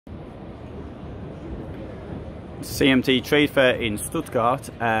CMT Trade Fair in Stuttgart.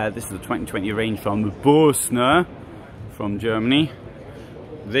 This is the 2020 range from Burstner from Germany.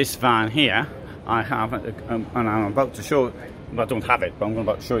 This van here I have, and I'm about to show, well, I don't have it, but I'm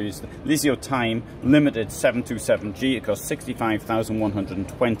about to show you. It's the Lyseo Time Limited 727G. It costs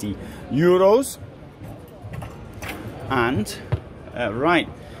 65,120 euros. And right,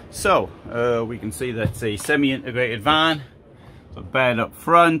 so we can see that it's a semi-integrated van. The bed up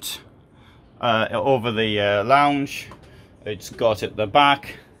front, over the lounge. It's got at the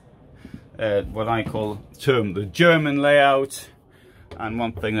back what I term the German layout. And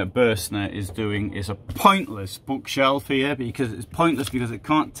one thing that Burstner is doing is a pointless bookshelf here, because it's pointless because it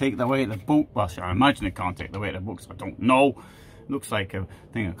can't take the weight of the book. Well, I imagine it can't take the weight of the books. I don't know. It looks like a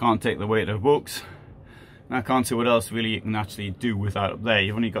thing that can't take the weight of books. And I can't see what else really you can actually do with that up there.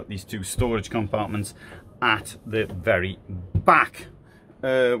 You've only got these two storage compartments at the very back.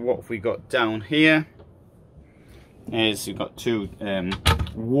 What have we got down here? Is you've got two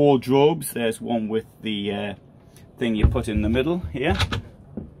wardrobes. There's one with the thing you put in the middle here,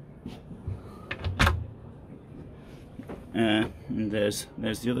 and there's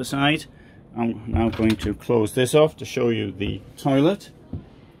the other side. I'm now going to close this off to show you the toilet.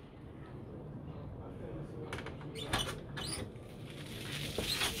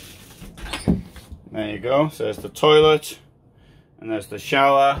 There you go. So there's the toilet and there's the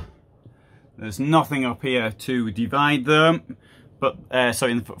shower. There's nothing up here to divide them, but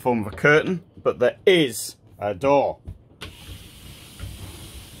sorry, in the form of a curtain, but there is a door.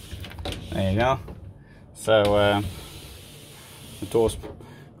 There you go. So the doors,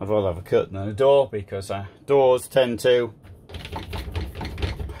 I'd rather have a curtain than a door, because doors tend to,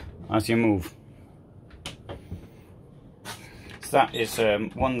 as you move. So that is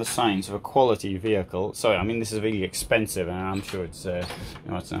one of the signs of a quality vehicle. Sorry, I mean, this is really expensive, and I'm sure it's you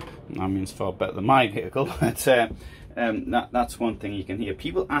know, I mean, it's far better than my vehicle, but that's one thing you can hear.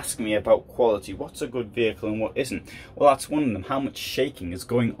 People ask me about quality, what's a good vehicle and what isn't. Well, that's one of them, how much shaking is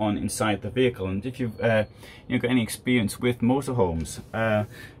going on inside the vehicle. And if you've got any experience with motorhomes,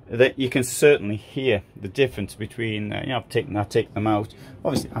 that you can certainly hear the difference between, I take them out.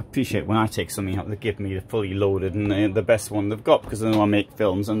 Obviously, I appreciate when I take something out, they give me the fully loaded and the best one they've got, because they know I make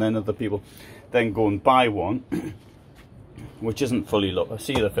films, and then other people then go and buy one which isn't fully loaded.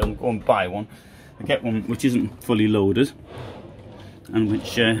 See the film, go and buy one. Get one which isn't fully loaded and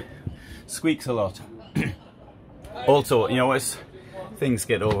which squeaks a lot. Also, you know, as things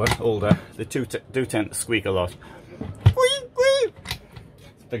get older, they do tend to squeak a lot.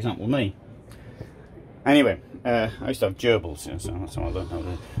 For example, me. Anyway, I used to have gerbils, you know, so that's how I learned how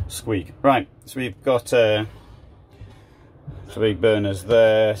to squeak. Right, so we've got 3 burners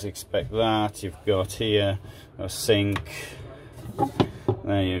there, so expect that. You've got here a sink.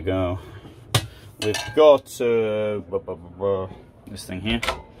 There you go. We've got this thing here.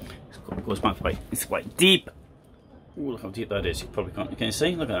 It goes back to it's quite deep. Ooh, look how deep that is. You probably can't. Can you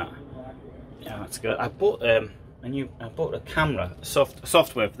see? Look at that. Yeah, that's good. I bought I bought a camera,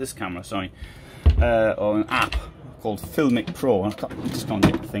 software for this camera. Sorry, or an app called Filmic Pro. I just can't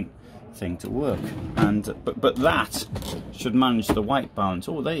get the thing to work. And but that should manage the white balance.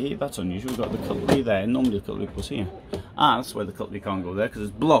 Oh, that's unusual. We've got the cutlery there. Normally the cutlery goes here. Ah, that's why the cutlery can't go there, because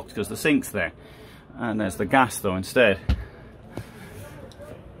it's blocked, because the sink's there. And there's the gas though instead.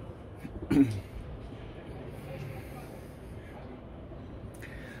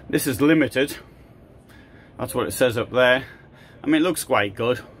 This is limited. That's what it says up there. I mean, it looks quite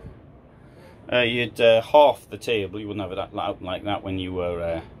good. You'd half the table. You wouldn't have it out like that when you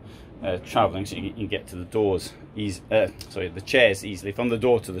were traveling, so you can get to the doors the chairs easily, from the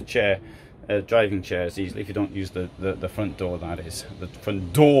door to the chair. Driving chairs easily, if you don't use the front door, that is. The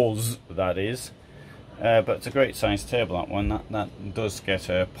front doors, that is. But it's a great sized table, that one. That does get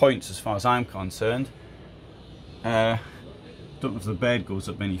points as far as I'm concerned. Don't know if the bed goes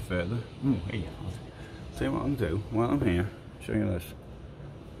up any further. Oh, hey, I'll tell you what I'll do while I'm here. Show you this.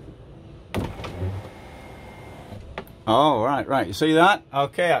 Oh, right, you see that?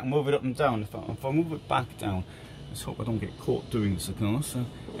 Okay, I can move it up and down. If I move it back down, let's hope I don't get caught doing this, of course. So,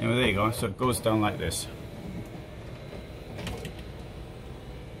 anyway, there you go. So it goes down like this.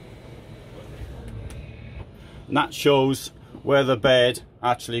 And that shows where the bed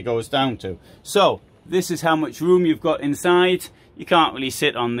actually goes down to. So this is how much room you've got inside. You can't really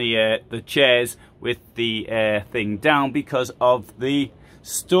sit on the chairs with the thing down because of the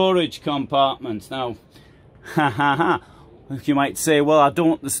storage compartments. Now, you might say, well, I don't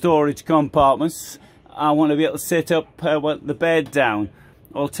want the storage compartments. I want to be able to sit up the bed down.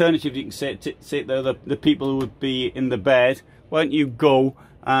 Alternatively, you can sit there, the people who would be in the bed. Why don't you go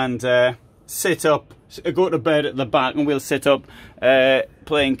and sit up, go to bed at the back, and we'll sit up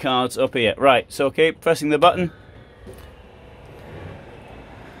playing cards up here. Right, so okay, pressing the button.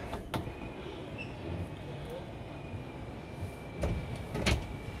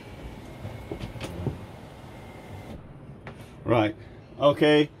 Right,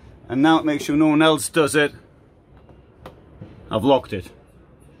 okay, and now make sure no one else does it. I've locked it.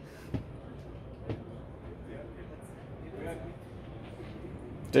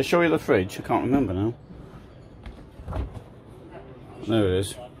 Did I show you the fridge? I can't remember now. There it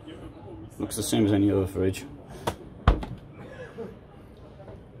is. Looks the same as any other fridge.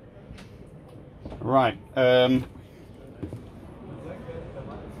 Right.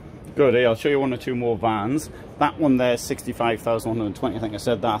 Good. I'll show you one or two more vans. That one there, 65,120. I think I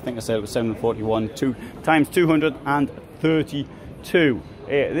said that. I think I said it was 741. 2 times 232.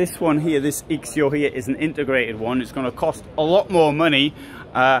 This one here, this Lyseo here, is an integrated one. It's going to cost a lot more money.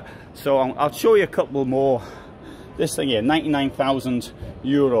 So I'll show you a couple more. This thing here, 99,000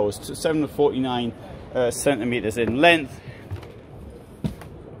 euros, 749 centimeters in length.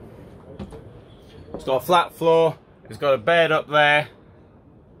 It's got a flat floor. It's got a bed up there.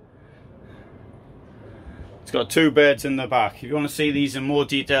 It's got 2 beds in the back. If you want to see these in more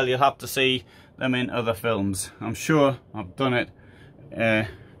detail, you'll have to see them in other films. I'm sure I've done it.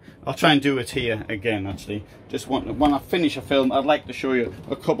 I'll try and do it here again, actually. Just when I finish a film, I'd like to show you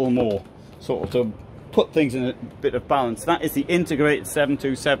a couple more, sort of to put things in a bit of balance. That is the integrated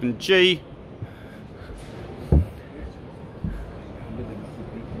 727G.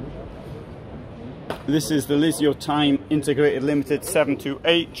 This is the Lyseo Time Integrated Limited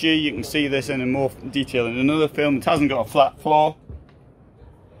 728G. You can see this in more detail in another film. It hasn't got a flat floor.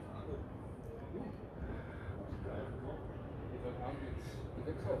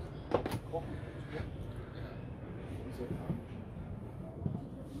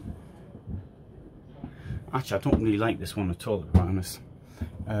 Actually, I don't really like this one at all, to be honest.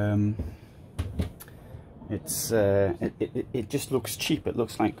 It just looks cheap. It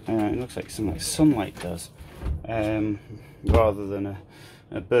looks like something like Sunlight does, rather than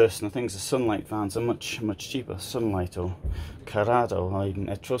a Burstner. Things the Sunlight vans are much cheaper. Sunlight or Corrado or even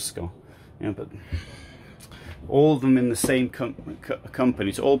Etrusco. You know, but all of them in the same company.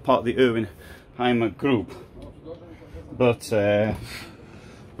 It's all part of the Irwin-Heimer group, but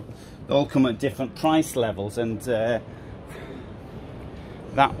they all come at different price levels, and that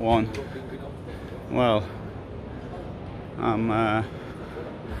one, well, I'm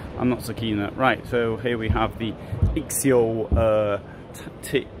not so keen on it. Right, so here we have the Lyseo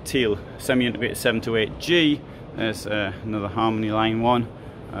Teal semi-integrated 728G. There's another Harmony Line one.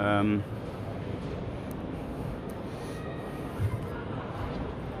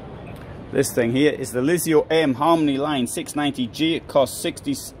 This thing here is the Lyseo M Harmony Line 690G. It costs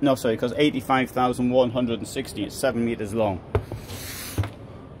 85,160. It's 7 meters long.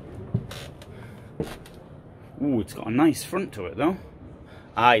 Ooh, it's got a nice front to it though.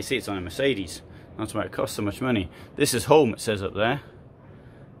 Ah, you see, it's on a Mercedes. That's why it costs so much money. This is home, it says up there.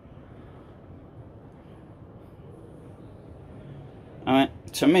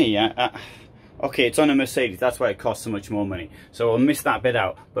 To me, okay, it's on a Mercedes, that's why it costs so much more money. So I'll miss that bit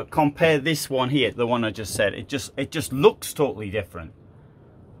out. But compare this one here, the one I just said. It just looks totally different,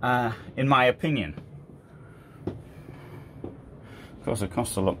 in my opinion. Of course, it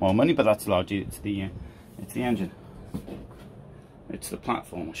costs a lot more money, but that's largely it's the engine. It's the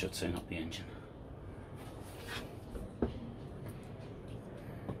platform, I should say, not the engine.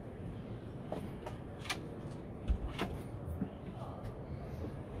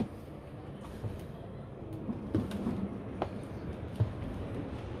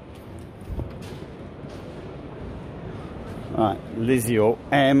 Right, Lyseo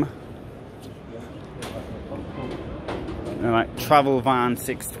M. Alright, Travel Van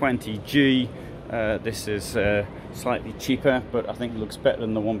 620G. This is slightly cheaper, but I think it looks better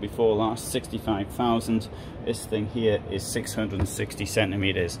than the one before last. 65,000. This thing here is 660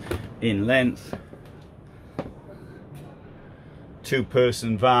 centimeters in length.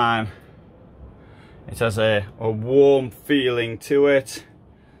 2-person van. It has a warm feeling to it.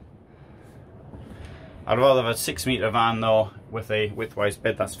 I'd rather have a 6-meter van though, with a widthwise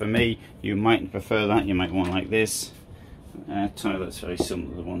bed. That's for me. You might prefer that. You might want like this. Toilets very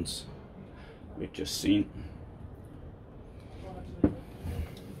similar to the ones we've just seen.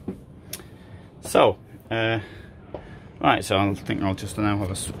 So, right, so I think I'll just now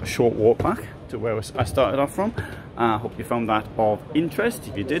have a short walk back to where I started off from. I hope you found that of interest.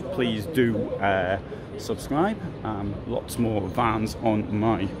 If you did, please do subscribe. Lots more vans on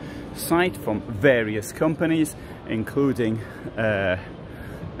my site from various companies, including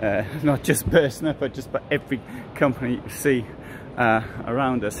not just Burstner, but just by every company you see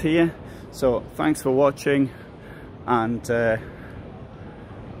around us here. So thanks for watching, and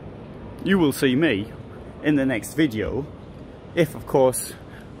you will see me in the next video, if of course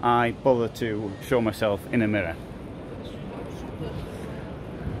I bother to show myself in a mirror.